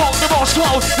 I'm not talking about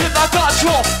slow, in that dance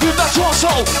floor, in that torso.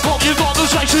 Hope you got the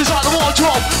races out the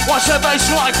wardrobe. Watch that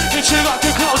bassline, hit you like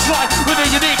a clothesline. With a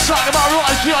unique sound of my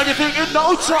rhymes, behind you think in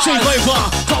no time. See flavor,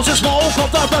 close and small,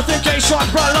 pop the birthday cake, strike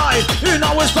bright light. You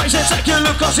know it's basic, take a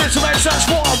look, cause it's a man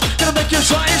transform. Gonna make you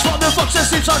change from the fox that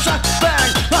sleeps on track. Bang,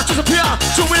 not just appear,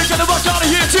 so we're gonna rock out of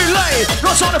here too late.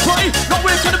 Not trying to pray, no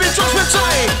we're gonna be judgment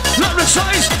day. Letrix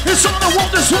says, it's on the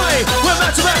walk this way. We're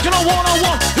back to back and a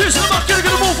one-on-one. Here's the mark, gonna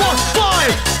move on.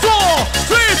 5, 4,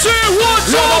 3, 2,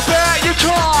 1, I bet you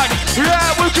can,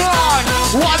 yeah we're gone.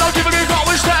 Why not give it a go,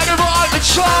 we're standing right the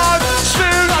time.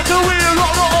 Spinning like the wheel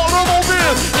on the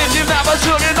automobile. If you've never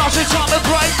took it, now's the time to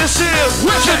break the seal.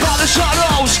 Wicked by the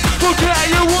shadows, forget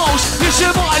your woes. It's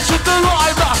your mind with the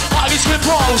line that I is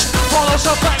composed. Follow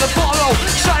some back and follow,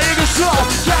 saying it slow.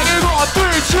 Getting on 3,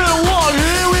 2, 1,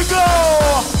 here we go.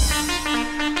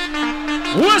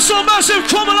 we're so massive,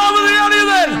 coming over the area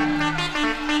then.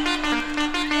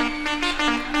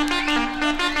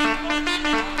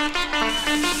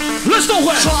 Let's go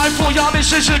where? Time for your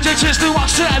decision to just to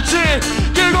accept it.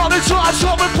 Get on the time,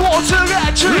 so report to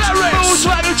let you. Moves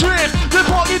where the drift, the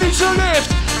body needs to lift.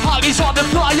 Party's on the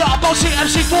fire, bouncy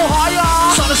MC for hire.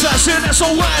 Sun assassin,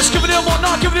 SOS, giving it one,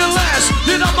 not giving it less.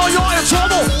 You know you're in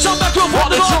trouble. Some back up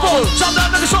on the trouble. Some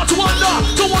that niggas start to wonder.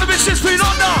 Don't wanna be 6 feet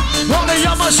under. On the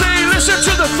Yamaha, listen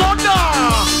to the thunder.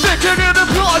 Thinking in the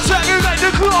project, it ain't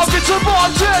the club, it's a bar,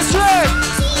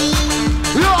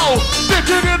 Yo,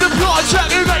 thinking in the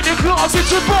project, it ain't the club,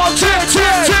 it's a bar, Tick,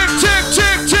 tick, tick, tick,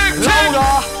 tick, tick.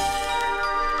 Louder.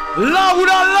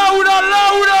 Louder.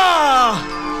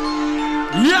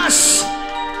 Yes.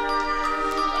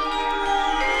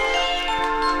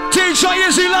 DJ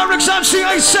Izzy Letrix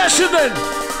MCA session then.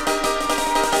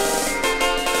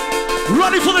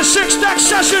 Ready for the 6-deck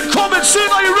session, comment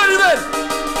soon, are you ready then?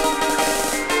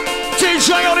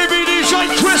 DJ ODB,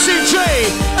 DJ Chrissy J,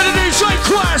 and the DJ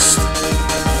Quest.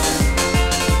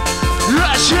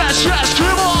 Yes,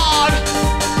 come on.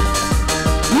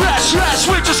 Yes,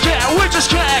 we just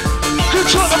can't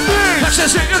control the beat.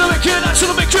 Access it in the wicked, that's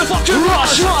the wicked fucking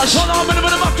rush. One arm in the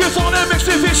middle of the phone and mix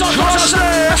the fish on cross.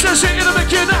 Access it in the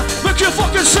wicked,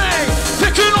 fucking sing.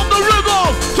 Picking up the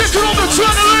rhythm, picking up the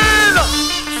adrenaline.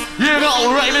 You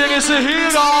know, raving is a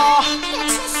hero.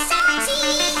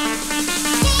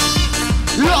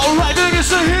 Yo, raving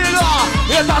is a hero.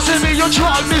 It doesn't mean you're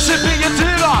drunk, this is being a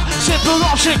dealer. Simple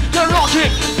option, you're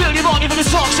rocking. Feel your money for the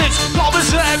toxins.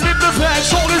 Thomas egg in the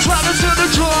pegs, all these rabbits in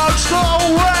the drugs. No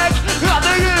way, like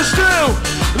they used to.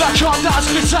 That calm down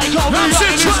to the take over.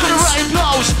 It's gonna rain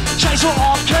blows. Chase her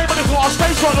off, came on the cross.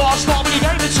 Baseball lost, not really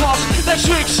game the toss. Next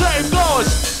week, same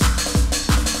goes.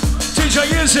 DJ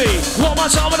Izzy, one more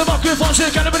time with the microphone, so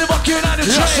get a bit of bucket and a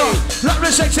chain. Let me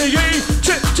say to you,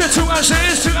 two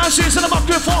ounces in the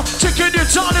microphone, ticking your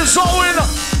time is going.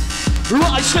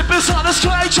 Right, slip inside the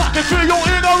stage, I can feel your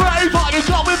inner rave. I can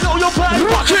come and feel your pain.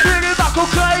 I can feel it like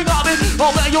cocaine. I mean,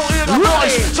 I'll bet your inner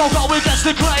voice. So go against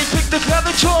the grain, pick the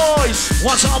clever choice.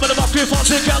 One time with the microphone,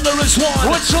 together as one.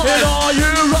 And are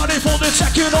you ready for the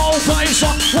techno phase?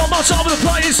 One more time with the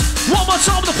plays, one more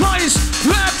time with the plays.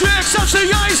 Letrix,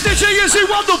 MCAs, DJ Izzy,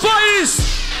 won the bass.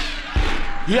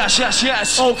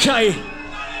 Yes. Okay.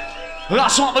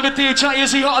 That's what with the DJ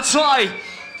Izzy hard side.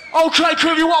 Okay,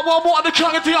 crew, you want one more on the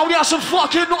count of three? I only have some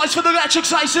fucking noise for the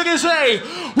Letrix Icing, is he?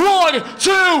 1, 2,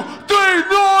 3,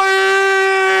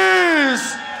 noise!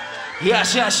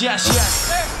 Yes. Action.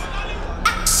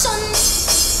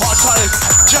 Hard time,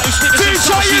 James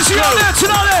DJ Izzy on there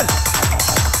tonight.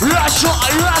 Yes, sir.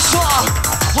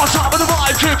 Hard time with the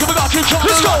vibe, crew, coming up, keep coming.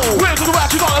 Let's go. We're gonna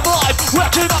work it on the vibe,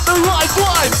 working up the right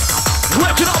vibe.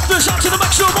 Working up this up to the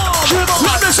maximum.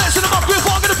 Let me sense in the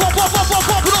microphone, gonna pop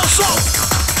it on strong.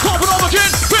 Pop it up again,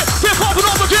 we're popping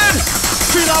up again.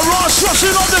 Feel our Ross rushing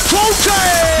on the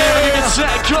cocaine. Give it a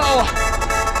set, go.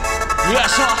 Yes,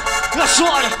 sir, that's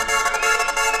right.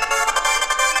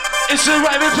 It's a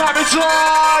raving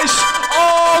paradise.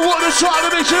 Oh, what a time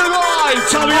to be alive.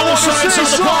 Tell me all the sides of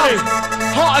the party.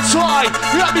 Hard tie,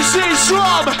 let me see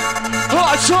some.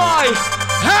 Hard tie.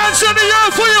 Hands in the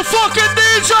air for your fucking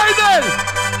DJ then.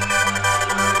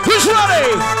 Who's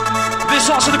ready? This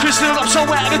one's in the pistol up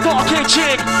somewhere in the dark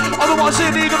kitchen. Otherwise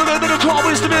in the gonna go to the car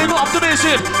with the big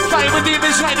optimism. Fame and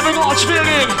demons hate the arch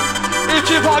feeling. If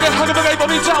you find it, hug of a game, I'll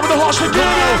be down with the harsh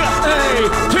beginning.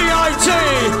 A-P-I-T,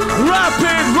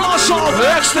 rapid rush of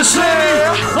ecstasy.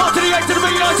 1 to the 8 to the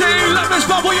B-I-T, let me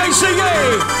spell for ACE.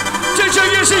 DJ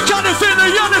Izzy can't fit the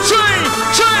energy.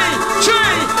 G.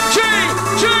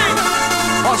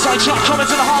 Outside Jack coming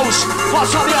to the house.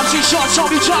 Outside the MC shot,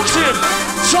 Tommy Jackson.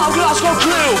 Some Glasgow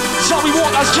crew. Some we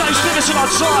want as James Nicholson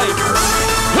outside.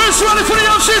 Who's ready for the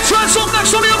MC Trance up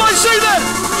next on the MIC then?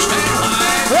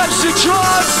 MC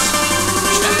Trance.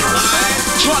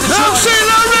 MC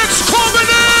Letrix coming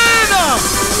in.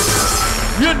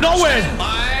 You know it.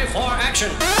 For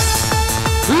action.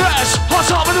 Yes, hot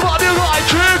top of the body live.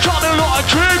 Crew coming live.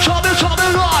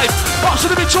 Up to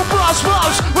the Mitchell Brass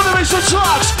Buzz with the race of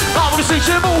trucks. I'm gonna see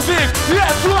you moving.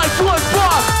 Left, right, front,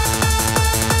 back.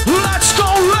 Let's go.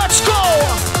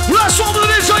 Let's roll the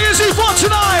DJ Izzy for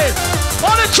tonight.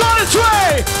 On the count of 3.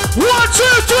 1, 2,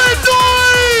 3,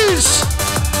 noise!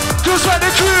 Cause when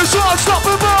the crew's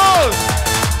unstoppable.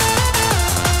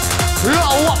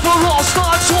 Oh, what for all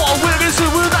start tour. We're in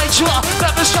with nature.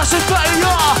 Never stress and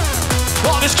failure.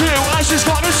 On this crew, Ace is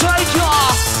gonna take ya.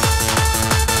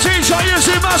 DJ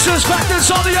Izzy Masters back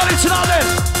inside the alley tonight then.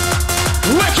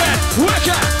 Wicked.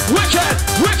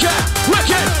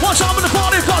 One time in the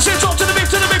party, pass it up to the big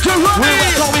crew.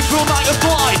 We're coming through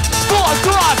magnified. Sport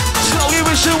blood, slowly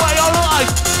wish away our life.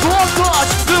 Sport blood,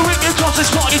 the wicked cost is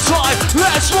party time.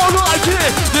 Let's roll like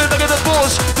it. The bigger the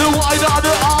buzz, the wider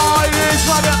the eyes.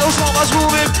 Like at those numbers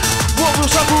moving. What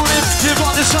was I moving? You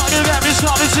got this song, you get me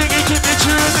started singing, keep me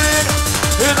tuning.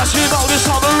 It lets me know this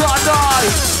on the right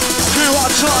night. You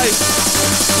are tight.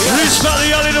 Respect the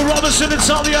area, the Robinson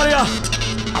inside the area.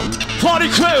 Party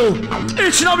crew,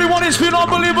 each and every one has been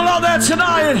unbelievable out there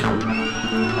tonight.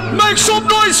 Make some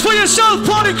noise for yourself,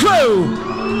 party crew.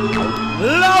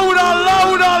 Louder,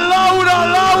 louder, louder,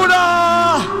 louder.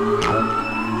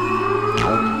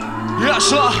 Yes,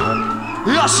 sir.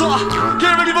 Yes, sir.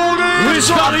 Get ready for this.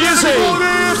 Respect the Izzy.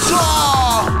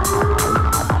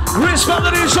 Respect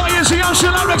the DJ Izzy.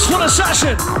 Ocean Letrix for the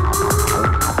session.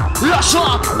 Yes, sir.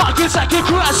 I can take a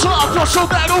crash off. What's so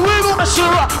bad? We won't mess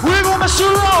around. We won't mess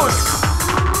around.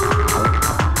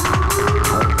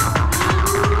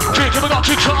 Kick him on,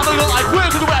 kick on the line. We're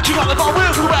to the back, you got the ball.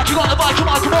 We're to the back, you got the ball. Come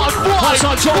on, come on. 5,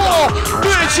 4,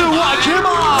 3, 2, 1. Come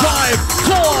on. 5,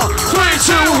 4, 3,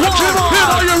 2, 1. Come on. You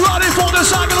know you're ready for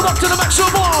this. I'm gonna walk to the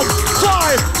maximum.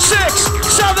 5, 6,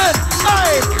 7,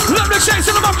 8. Letrix 8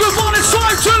 to the microphone. It's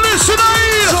time to listen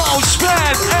in. Don't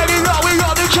spend any night we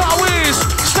got the cowies.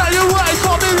 Stay away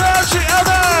from the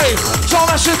MTMA. Don't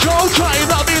mess with cocaine,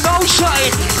 that'll be no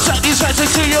shame. Take these heads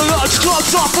into your lunch,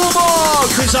 clubs off for more.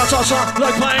 Things out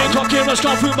like playing cocky, must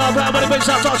go through my band, but it makes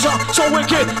that so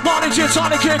wicked. Manage it,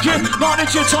 trying to kick it.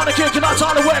 Manage it, trying to kick it, I'm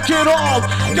trying to work it off.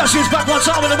 Guess she's back one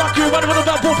time in the vacuum, ready for the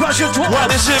belt pressure drop. When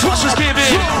this is what's just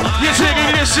giving, you're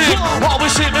taking this in. What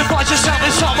we're seeing, if I just have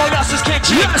this, someone else is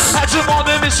kicked in. Heads up on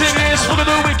the missing list, look at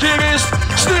the wickedest.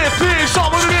 Sniff big,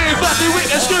 someone leave, back the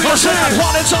witness, give us in.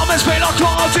 One in time, it's been like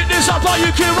cards in this, I buy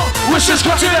you give up. Wishes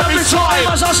cut it every time.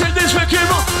 As I sing this, wicked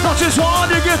up. Not just one,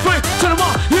 you get free. To the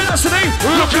one, you destiny.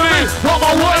 Look at me, on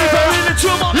my way, Bury the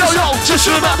two months. yo, yo, just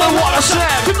remember what I said.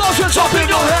 Keep those hands up in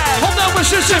your head. On that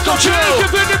wishes, it got you.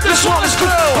 This one is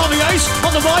cool. On the ace,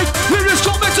 on the right, here is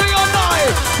commenting on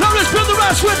night. Now let's build the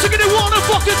rest, we're taking it one and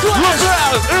fucking Look twice.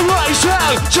 out, it rains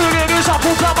hell. Tuning is up,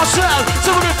 pull out myself.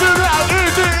 So we can figure out in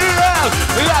the EL.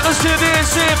 Let us do this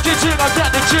if you do not get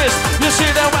the gist. You see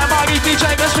that when my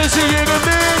DJ gets busy in the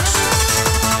mix.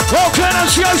 Okay,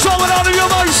 let's go someone out of your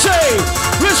mind, say.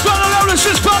 Respect the Letrix,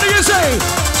 respect the Izzy.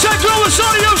 Take over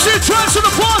Sonny MC, trance to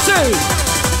the party.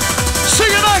 See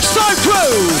you next time,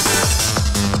 crew.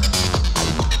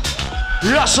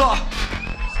 Yes, sir.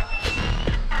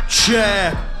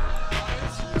 Check.